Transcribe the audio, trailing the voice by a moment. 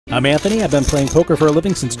I'm Anthony. I've been playing poker for a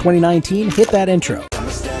living since 2019. Hit that intro.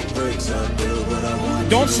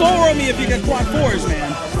 Don't slow roll me if you get quad fours, man.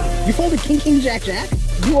 You folded king, king, jack, jack?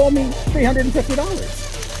 You owe me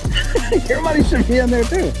 $350. Your money should be in there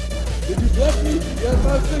too. Did you bluff me?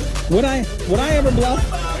 Would I ever bluff?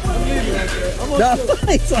 I'm leaving that shit. No,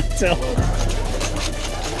 it's not so.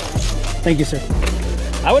 Thank you, sir.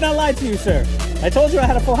 I would not lie to you, sir. I told you I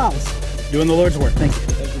had a full house. Doing the Lord's work. Thank you.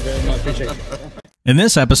 Thank you very much. Appreciate it. In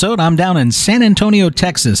this episode, I'm down in San Antonio,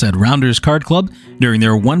 Texas at Rounders Card Club during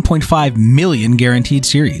their 1.5 million guaranteed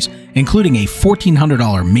series, including a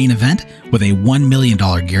 $1,400 main event with a $1 million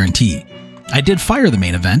guarantee. I did fire the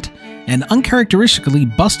main event and uncharacteristically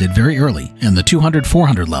busted very early in the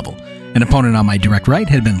 200-400 level. An opponent on my direct right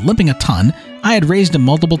had been limping a ton. I had raised him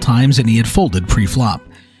multiple times and he had folded pre-flop.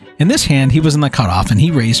 In this hand, he was in the cutoff and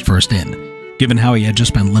he raised first in. Given how he had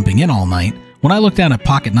just been limping in all night, when I looked down at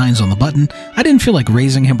pocket nines on the button, I didn't feel like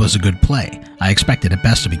raising him was a good play. I expected at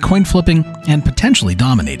best to be coin flipping and potentially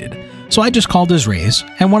dominated. So I just called his raise,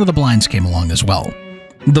 and one of the blinds came along as well.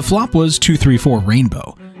 The flop was 2-3-4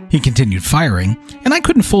 rainbow. He continued firing, and I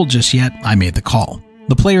couldn't fold just yet. I made the call.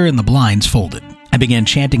 The player in the blinds folded. I began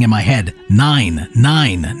chanting in my head, 9,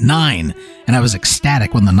 9, 9, and I was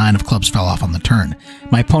ecstatic when the 9 of clubs fell off on the turn.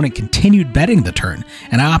 My opponent continued betting the turn,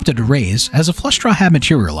 and I opted to raise as a flush draw had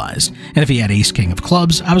materialized, and if he had ace-king of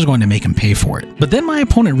clubs, I was going to make him pay for it. But then my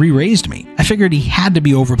opponent re-raised me. I figured he had to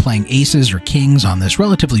be overplaying aces or kings on this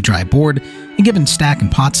relatively dry board, and given stack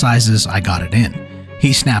and pot sizes, I got it in.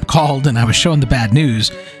 He snap called, and I was shown the bad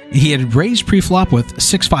news. He had raised pre-flop with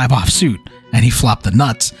 6-5 offsuit, and he flopped the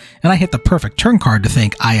nuts, and I hit the perfect turn card to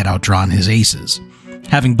think I had outdrawn his aces.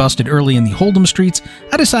 Having busted early in the Hold'em streets,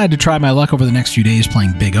 I decided to try my luck over the next few days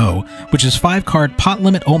playing Big O, which is 5-card pot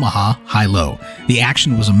limit Omaha, high-low. The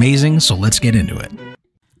action was amazing, so let's get into it.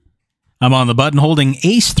 I'm on the button holding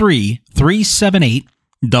ace-3, 3-7-8,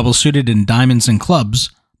 double suited in diamonds and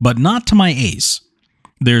clubs, but not to my ace.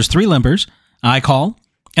 There's 3 limpers, I call,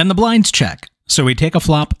 and the blinds check, so we take a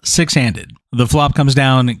flop 6-handed. The flop comes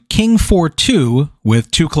down king 4-2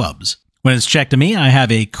 with 2 clubs. When it's checked to me, I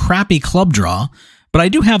have a crappy club draw, but I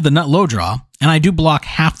do have the nut low draw, and I do block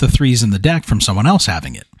half the 3s in the deck from someone else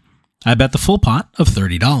having it. I bet the full pot of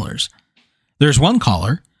 $30. There's one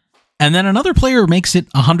caller, and then another player makes it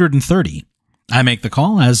 $130. I make the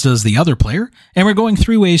call, as does the other player, and we're going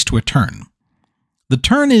 3 ways to a turn. The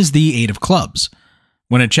turn is the 8 of clubs.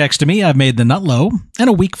 When it checks to me, I've made the nut low and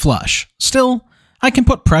a weak flush. Still, I can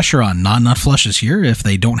put pressure on non-nut flushes here if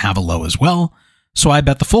they don't have a low as well, so I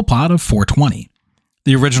bet the full pot of $420.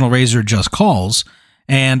 The original raiser just calls,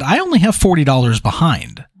 and I only have $40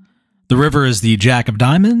 behind. The river is the jack of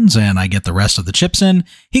diamonds, and I get the rest of the chips in.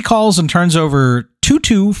 He calls and turns over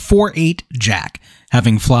 2-2-4-8 jack,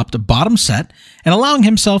 having flopped bottom set and allowing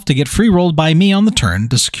himself to get free rolled by me on the turn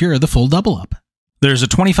to secure the full double up. There's a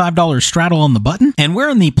 $25 straddle on the button, and we're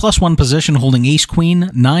in the +1 position holding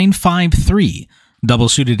ace-queen 9-5-3, double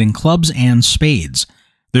suited in clubs and spades.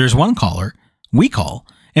 There's one caller, we call,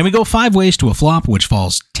 and we go 5 ways to a flop, which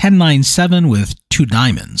falls 10-9-7 with 2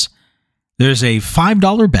 diamonds. There's a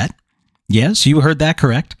 $5 bet. Yes, you heard that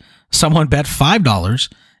correct. Someone bet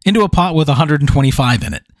 $5 into a pot with 125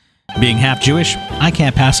 in it. Being half Jewish, I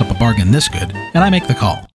can't pass up a bargain this good, and I make the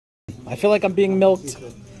call. I feel like I'm being milked.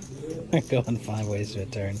 Going 5 ways to a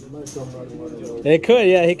turn. It could,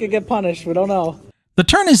 yeah, he could get punished. We don't know. The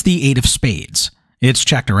turn is the 8 of spades. It's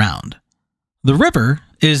checked around. The river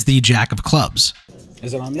is the jack of clubs.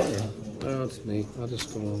 Is it on me? Oh, it's me. I'll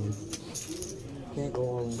just go on. Can't go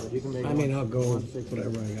on, but you can make I'll go on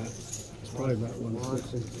whatever I got. It's probably about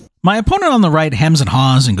 160. My opponent on the right hems and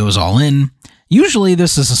haws and goes all in. Usually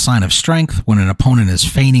this is a sign of strength when an opponent is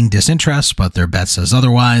feigning disinterest, but their bet says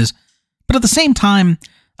otherwise. But at the same time,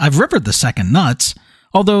 I've rivered the second nuts,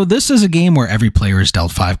 although this is a game where every player is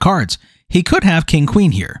dealt 5 cards. He could have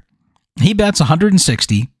king-queen here. He bets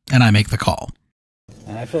 160, and I make the call.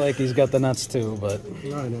 I feel like he's got the nuts too, but...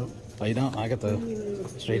 No, I don't. Oh, you don't? I got the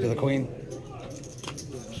straight to the queen.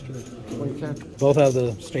 Straight. 2010. Both have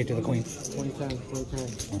the straight to the queen. 2010.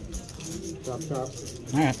 2010. Chop, chop.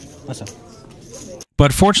 Alright, listen.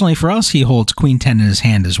 But fortunately for us, he holds queen 10 in his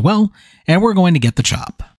hand as well, and we're going to get the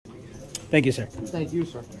chop. Thank you, sir. Thank you,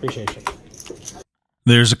 sir. Appreciate you.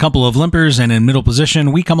 There's a couple of limpers, and in middle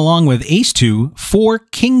position, we come along with ace-2, 4,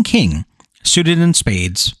 king-king, suited in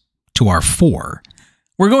spades, to our 4.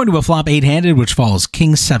 We're going to a flop 8-handed, which falls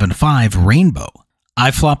king 7-5 rainbow.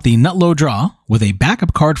 I flop the nut low draw with a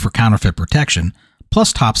backup card for counterfeit protection,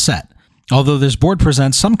 plus top set, although this board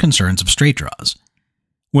presents some concerns of straight draws.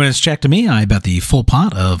 When it's checked to me, I bet the full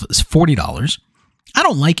pot of $40. I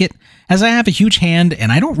don't like it, as I have a huge hand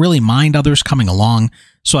and I don't really mind others coming along,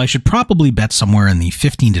 so I should probably bet somewhere in the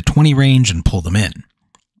 15 to 20 range and pull them in.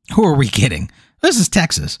 Who are we kidding? This is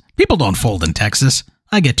Texas. People don't fold in Texas.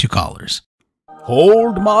 I get 2 callers.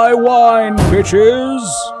 Hold my wine, bitches.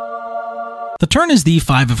 The turn is the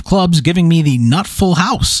 5 of clubs, giving me the nut full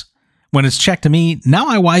house. When it's checked to me, now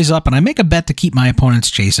I wise up and I make a bet to keep my opponents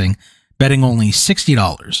chasing, betting only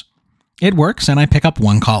 $60. It works and I pick up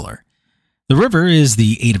 1 caller. The river is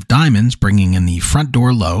the 8 of diamonds, bringing in the front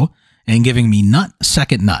door low and giving me nut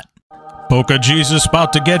second nut. Polka Jesus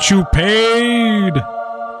about to get you paid.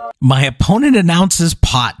 My opponent announces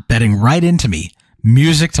pot, betting right into me.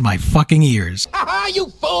 Music to my fucking ears. Ha you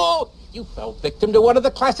fool! You fell victim to one of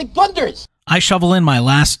the classic blunders. I shovel in my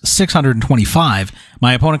last 625.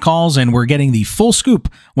 My opponent calls and we're getting the full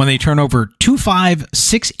scoop when they turn over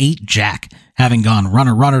 2-5-6-8 jack, having gone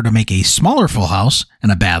runner-runner to make a smaller full house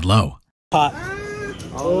and a bad low. Pot.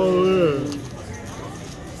 Oh, yeah.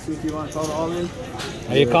 See if you want to call the all in.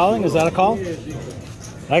 Are you calling? Is that a call?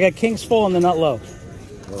 I got kings full and the nut low.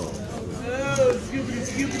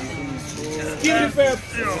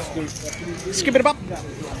 Skip it up.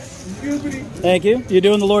 Thank you. You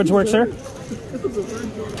doing the Lord's work, sir? That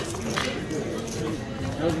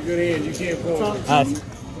was a good hand. You can't call.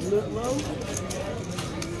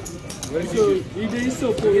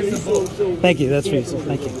 Thank you. That's for you, sir.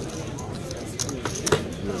 Thank you.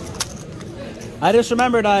 I just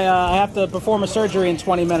remembered I have to perform a surgery in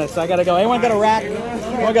 20 minutes. I gotta go. Anyone got a rack?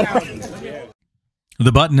 Anyone got a rack?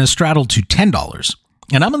 The button is straddled to $10,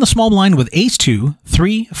 and I'm in the small blind with ace 2,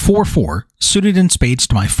 3, 4, 4, suited in spades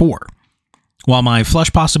to my 4. While my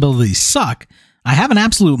flush possibilities suck, I have an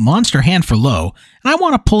absolute monster hand for low, and I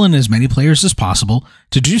want to pull in as many players as possible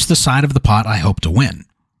to juice the side of the pot I hope to win.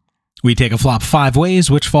 We take a flop 5 ways,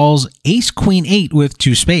 which falls ace queen 8 with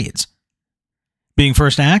 2 spades. Being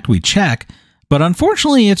first act, we check, but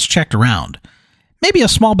unfortunately it's checked around. Maybe a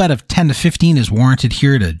small bet of 10 to 15 is warranted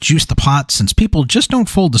here to juice the pot, since people just don't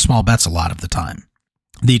fold the small bets a lot of the time.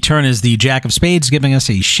 The turn is the jack of spades, giving us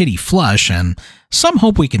a shitty flush and some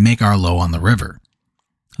hope we can make our low on the river.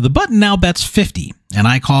 The button now bets 50, and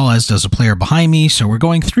I call, as does a player behind me, so we're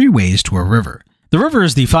going 3 ways to a river. The river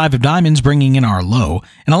is the 5 of diamonds, bringing in our low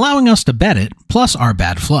and allowing us to bet it, plus our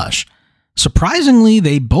bad flush. Surprisingly,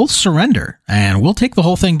 they both surrender, and we'll take the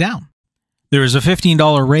whole thing down. There is a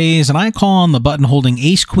 $15 raise, and I call on the button holding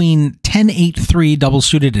ace queen 10-8-3 double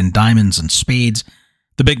suited in diamonds and spades.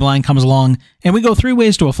 The big blind comes along, and we go 3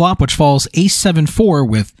 ways to a flop, which falls ace 7-4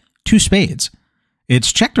 with 2 spades.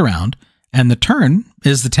 It's checked around, and the turn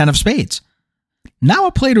is the 10 of spades. Now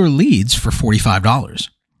a player leads for $45.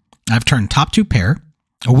 I've turned top 2 pair,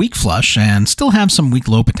 a weak flush, and still have some weak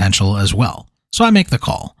low potential as well, so I make the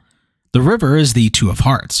call. The river is the 2 of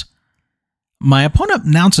hearts. My opponent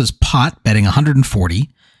announces pot, betting 140,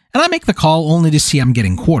 and I make the call only to see I'm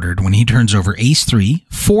getting quartered when he turns over ace 3,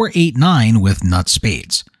 4, 8, 9 with nut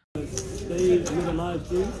spades. The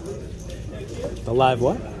live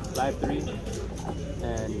what? Live 3.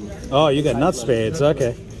 And Oh, you got nut spades.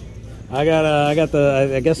 Okay. I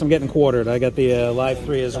guess I'm getting quartered. I got the live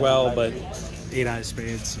 3 as well, but 8 eye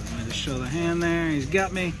spades. So let me just show the hand there. He's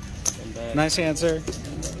got me. Nice hand, sir.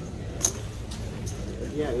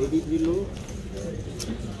 yeah, 83 low.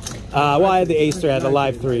 Well, I had the ace 3. I had the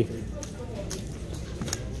live 3.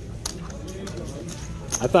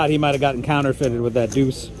 I thought he might have gotten counterfeited with that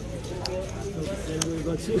deuce.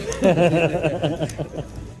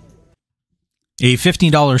 A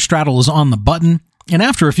 $15 straddle is on the button, and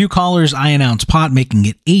after a few callers, I announce pot, making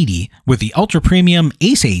it 80 with the ultra premium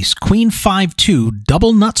ace-ace queen 5-2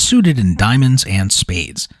 double nut suited in diamonds and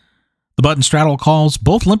spades. The button straddle calls,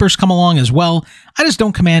 both limpers come along as well. I just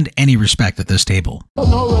don't command any respect at this table.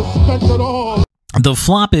 No respect at all. The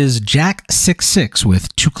flop is jack 6-6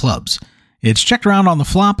 with 2 clubs. It's checked around on the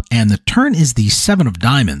flop, and the turn is the 7 of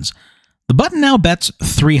diamonds. The button now bets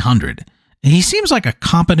 300. He seems like a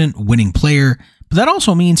competent winning player, but that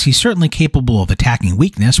also means he's certainly capable of attacking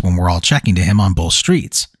weakness when we're all checking to him on both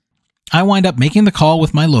streets. I wind up making the call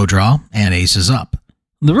with my low draw, and ace is up.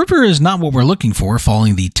 The river is not what we're looking for,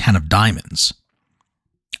 falling the 10 of diamonds.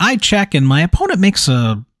 I check, and my opponent makes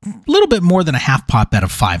a little bit more than a half pot bet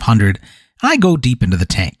of 500, and I go deep into the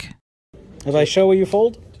tank. If I show where you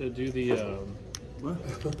fold? To do the, what?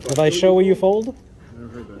 If I show where you fold?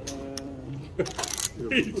 Never heard that.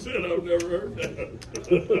 He said I've never heard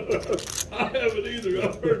that. I haven't either.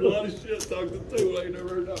 I've heard a lot of shit talking to. I ain't never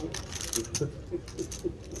heard that one.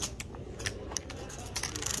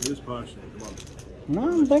 It is partial. Come on. No,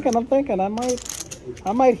 I'm thinking.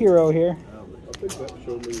 I might hero here. I think that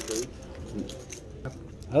showed me things.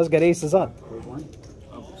 I just got aces up.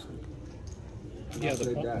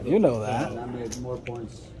 Yeah, You know that. I made more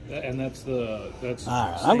points. and that's All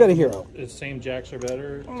right, I'm gonna hero. It's same jacks are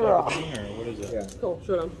better type of thing, or what is it? Yeah. Cool,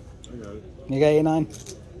 sure. I got it. You got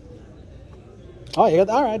 8-9? Oh, you got,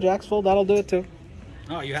 all right, Jack's full. That'll do it too.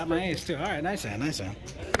 Oh, you have my ace too. All right, nice hand, nice hand.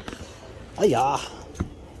 Oh, yeah.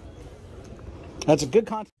 That's a good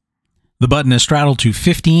content. The button is straddled to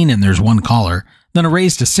 15 and there's one caller, then a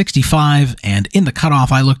raise to 65, and in the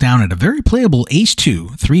cutoff I look down at a very playable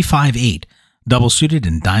ace-2, 3-5-8, double suited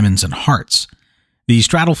in diamonds and hearts. The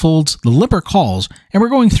straddle folds, the limper calls, and we're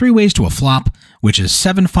going 3 ways to a flop, which is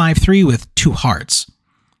 7-5-3 with 2 hearts.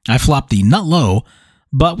 I flop the nut low,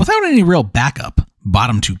 but without any real backup,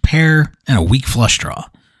 bottom 2 pair, and a weak flush draw.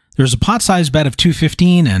 There's a pot size bet of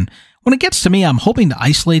 215, and when it gets to me, I'm hoping to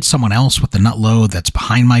isolate someone else with the nut low that's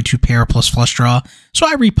behind my 2 pair plus flush draw, so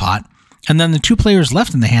I repot, and then the 2 players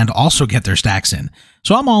left in the hand also get their stacks in.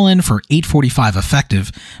 So I'm all in for 845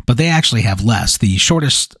 effective, but they actually have less. The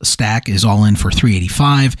shortest stack is all in for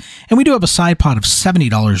 385, and we do have a side pot of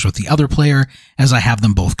 $70 with the other player, as I have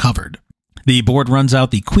them both covered. The board runs out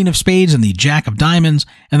the Queen of Spades and the Jack of Diamonds,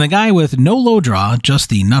 and the guy with no low draw, just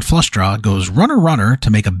the nut flush draw, goes runner-runner to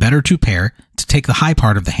make a better 2 pair to take the high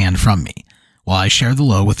part of the hand from me, while I share the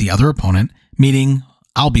low with the other opponent, meaning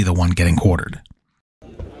I'll be the one getting quartered.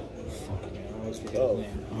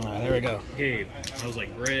 Alright, there we go. Gabe. I was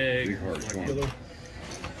like Greg. I don't know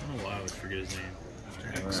why I always forget his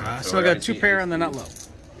name. So I still got 2 pair on the nut low.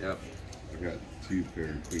 Yep. I got 2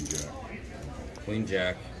 pair Queen Jack. Queen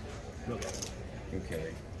Jack.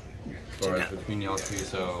 Okay. So it's between y'all two,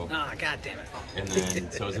 so. Oh, god damn it. And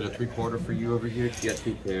then, so is it a 3/4 for you over here? You got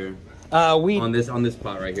 2 pair. We On this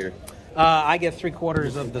pot right here. I get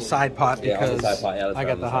 3/4 of the side pot Yeah, on because the side pot. Yeah, that's I right,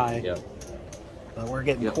 got on the side. high. Yep. But we're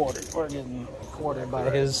getting Yep. quartered. We're getting quartered by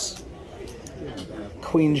his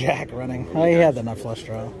Queen Jack running. Oh, he had the nut flush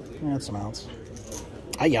draw. He had some outs.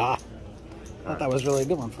 Hi-ya. Thought that was really a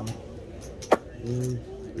good one for me.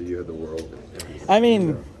 You had the world. I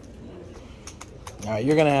mean, all right,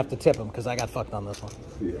 you're gonna have to tip him because I got fucked on this one.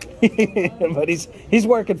 Yeah. But he's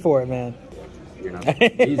working for it, man. You're not.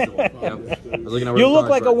 He's the one. Yep. I was looking at You where look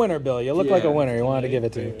the like a cards winner, Bill. You look like a Yeah. winner. You wanted to give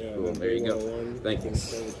it to you. were. Cool. There you go. Thank you.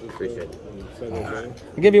 Appreciate it.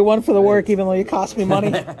 I'll give you one for the work, even though you cost me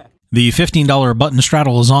money. The $15 button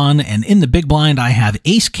straddle is on, and in the big blind I have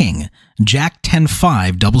Ace-King, Jack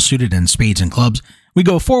 10-5 double suited in spades and clubs. We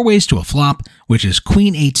go 4 ways to a flop, which is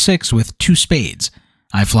Queen 8-6 with 2 spades.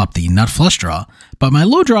 I flop the nut flush draw, but my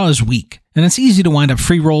low draw is weak, and it's easy to wind up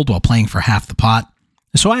free-rolled while playing for half the pot,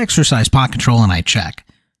 so I exercise pot control and I check.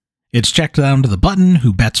 It's checked down to the button,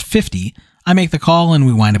 who bets 50. I make the call, and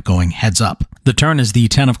we wind up going heads up. The turn is the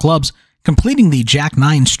 10 of clubs, completing the Jack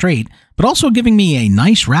 9 straight, but also giving me a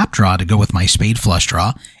nice wrap draw to go with my spade flush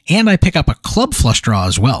draw, and I pick up a club flush draw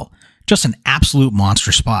as well. Just an absolute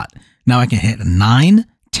monster spot. Now I can hit a 9,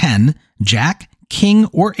 10, Jack, King,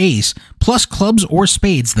 or Ace, plus clubs or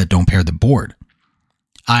spades that don't pair the board.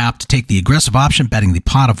 I opt to take the aggressive option, betting the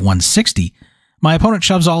pot of 160. My opponent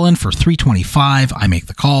shoves all in for 325. I make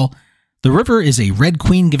the call. The river is a red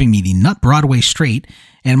queen giving me the nut Broadway straight,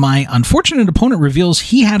 and my unfortunate opponent reveals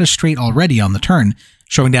he had a straight already on the turn,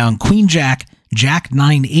 showing down Queen Jack, Jack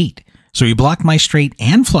 9-8. So he blocked my straight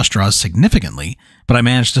and flush draws significantly, but I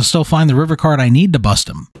managed to still find the river card I need to bust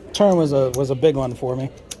him. Turn was a big one for me.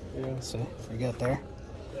 Yeah. So forget there.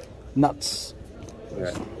 Nuts.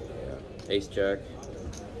 Okay. Ace Jack.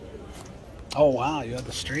 Oh wow, you had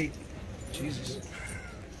the straight. Jesus.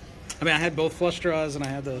 I mean, I had both flush draws and I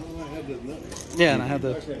had the. Yeah, and I had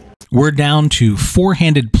the. We're down to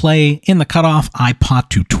 4-handed play. In the cutoff, I pot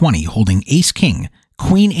to 20, holding Ace-King,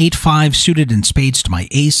 Queen 8-5 suited in spades to my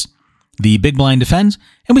ace. The big blind defends,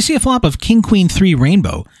 and we see a flop of King Queen 3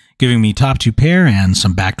 rainbow, giving me top 2 pair and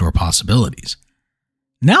some backdoor possibilities.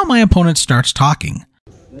 Now my opponent starts talking.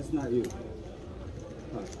 That's not you.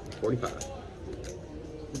 45.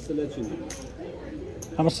 Just to let you know.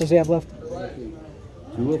 How much does he have left?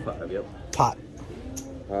 205. Yep. Pot.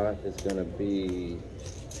 Pot is gonna be.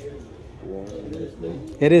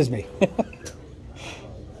 It is me.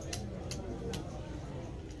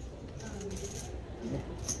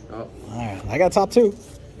 Oh. All right, I got top 2.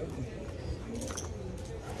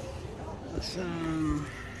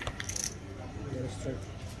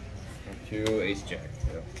 Two Ace Jack.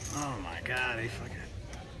 Yep. Oh my God, he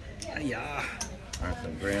fucking. Yeah. Alright, so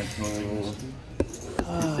grand total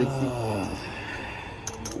 60.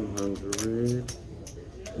 200.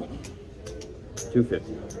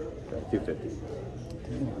 250. 250.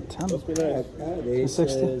 Supposed to be like that. Ace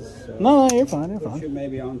 60? says, No, you're fine. You're fine. should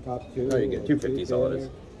maybe on top 2. Oh, you get 250 is all it is.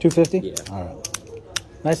 250? Yeah. All right.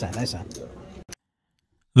 Nice hand, nice hand.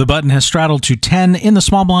 The button has straddled to 10. In the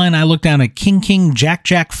small blind, I look down at King, King, Jack,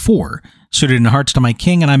 Jack, 4, suited in hearts to my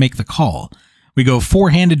king, and I make the call. We go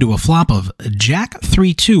four-handed to a flop of Jack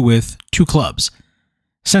 3-2 with 2 clubs.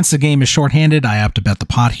 Since the game is short-handed, I opt to bet the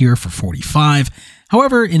pot here for 45.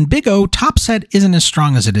 However, in Big O, top set isn't as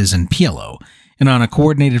strong as it is in PLO, and on a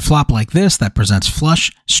coordinated flop like this that presents flush,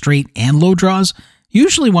 straight, and low draws, you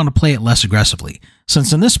usually want to play it less aggressively,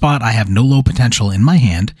 since in this spot I have no low potential in my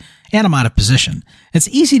hand, and I'm out of position. It's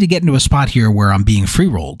easy to get into a spot here where I'm being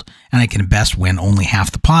free-rolled, and I can best win only half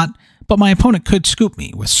the pot, but my opponent could scoop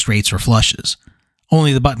me with straights or flushes.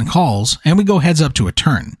 Only the button calls, and we go heads up to a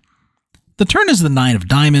turn. The turn is the 9 of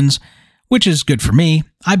diamonds, which is good for me.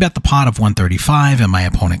 I bet the pot of 135 and my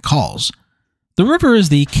opponent calls. The river is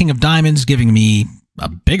the king of diamonds, giving me a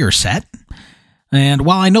bigger set. And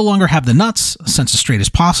while I no longer have the nuts, since as straight as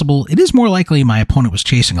possible, it is more likely my opponent was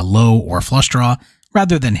chasing a low or flush draw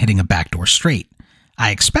rather than hitting a backdoor straight.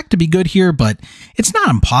 I expect to be good here, but it's not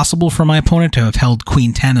impossible for my opponent to have held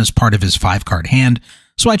Queen 10 as part of his 5-card hand,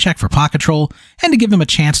 so I check for pot control and to give him a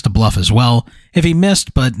chance to bluff as well if he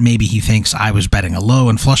missed, but maybe he thinks I was betting a low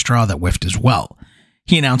and flush draw that whiffed as well.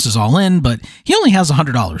 He announces all in, but he only has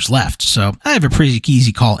 $100 left, so I have a pretty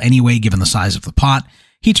easy call anyway given the size of the pot.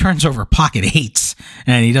 He turns over pocket 8s,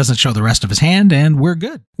 and he doesn't show the rest of his hand, and we're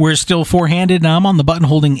good. We're still four-handed, and I'm on the button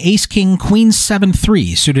holding Ace King Queen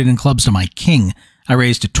 7-3, suited in clubs to my king. I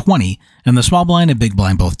raise to 20, and the small blind and big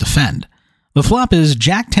blind both defend. The flop is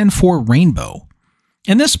Jack 10-4 Rainbow.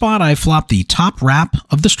 In this spot, I flop the top wrap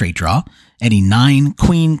of the straight draw. Any 9,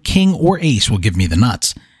 queen, king, or ace will give me the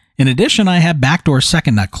nuts. In addition, I have backdoor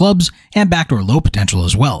second nut clubs and backdoor low potential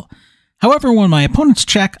as well. However, when my opponents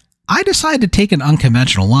check, I decide to take an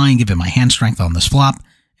unconventional line given my hand strength on this flop,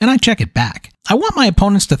 and I check it back. I want my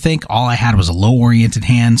opponents to think all I had was a low-oriented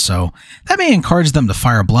hand, so that may encourage them to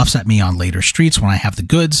fire bluffs at me on later streets when I have the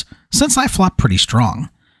goods, since I flop pretty strong.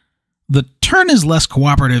 The turn is less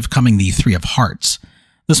cooperative, coming the 3 of hearts.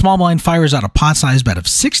 The small blind fires out a pot-sized bet of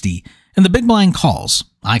 60, and the big blind calls.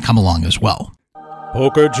 I come along as well.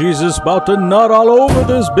 Poker Jesus about to nut all over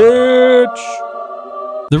this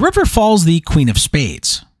bitch! The river falls the queen of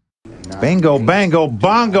spades. Bingo, bango,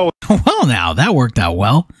 bongo! Well now, that worked out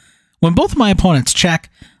well. When both of my opponents check,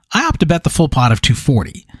 I opt to bet the full pot of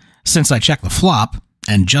 240. Since I checked the flop,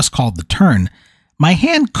 and just called the turn, my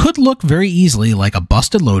hand could look very easily like a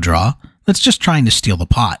busted low draw that's just trying to steal the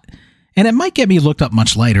pot, and it might get me looked up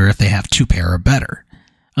much lighter if they have 2 pair or better.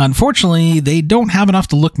 Unfortunately, they don't have enough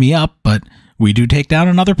to look me up, but we do take down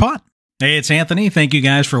another pot. Hey, it's Anthony. Thank you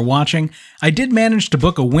guys for watching. I did manage to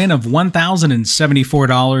book a win of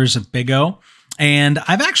 $1,074 at Big O, and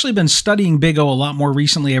I've actually been studying Big O a lot more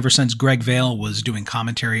recently ever since Greg Vail was doing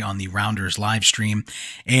commentary on the Rounders live stream,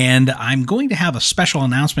 and I'm going to have a special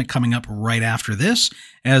announcement coming up right after this,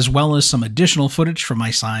 as well as some additional footage from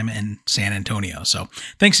my time in San Antonio. So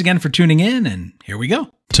thanks again for tuning in, and here we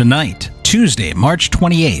go. Tonight, Tuesday, March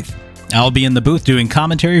 28th, I'll be in the booth doing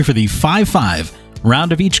commentary for the 5-5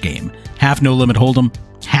 round of each game, half no limit hold'em,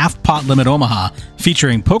 half pot limit Omaha,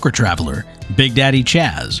 featuring Poker Traveler, Big Daddy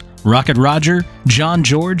Chaz, Rocket Roger, John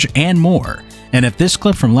George, and more. And if this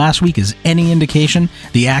clip from last week is any indication,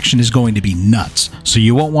 the action is going to be nuts, so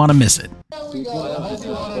you won't want to miss it.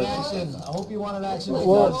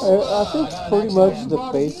 Well, I think pretty much the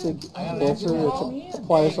basic answer that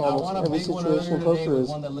applies to almost every situation in poker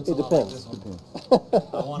is it depends. A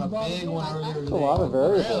lot of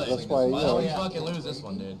variables. That's why, you know. Fucking lose this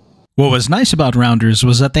one, dude. What was nice about Rounders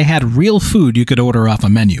was that they had real food you could order off a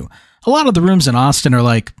menu. A lot of the rooms in Austin are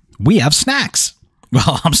like, we have snacks.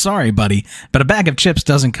 Well, I'm sorry, buddy, but a bag of chips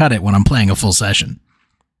doesn't cut it when I'm playing a full session.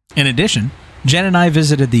 In addition, Jen and I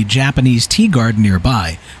visited the Japanese tea garden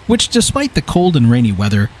nearby, which despite the cold and rainy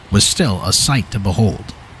weather, was still a sight to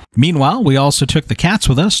behold. Meanwhile, we also took the cats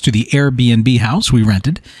with us to the Airbnb house we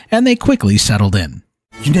rented, and they quickly settled in.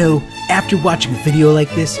 You know, after watching a video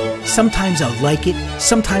like this, sometimes I'll like it,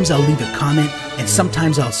 sometimes I'll leave a comment, and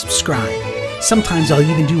sometimes I'll subscribe. Sometimes I'll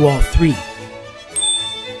even do all 3.